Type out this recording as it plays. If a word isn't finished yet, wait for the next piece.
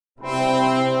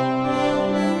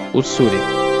Ussuriysk.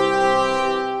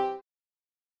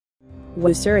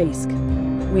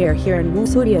 Ussuriysk. We are here in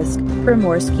Ussuriysk,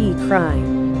 Primorsky Krai.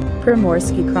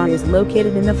 Primorsky Krai is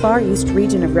located in the far east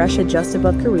region of Russia just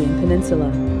above Korean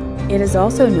Peninsula. It is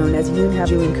also known as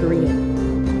Yunhaju in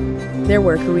Korean. There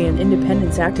were Korean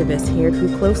independence activists here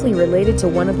who closely related to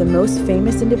one of the most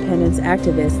famous independence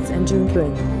activists, An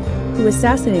Jung-kun, who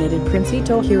assassinated Prince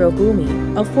Ito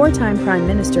Hirobumi, a four-time Prime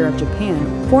Minister of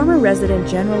Japan, former Resident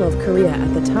General of Korea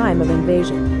at the time of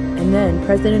invasion, and then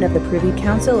President of the Privy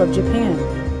Council of Japan.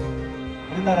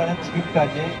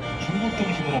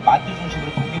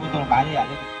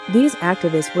 These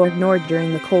activists were ignored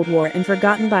during the Cold War and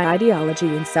forgotten by ideology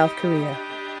in South Korea.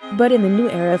 But in the new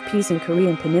era of peace in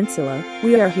Korean Peninsula,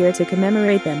 we are here to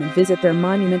commemorate them and visit their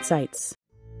monument sites.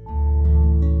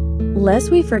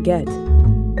 Lest we forget,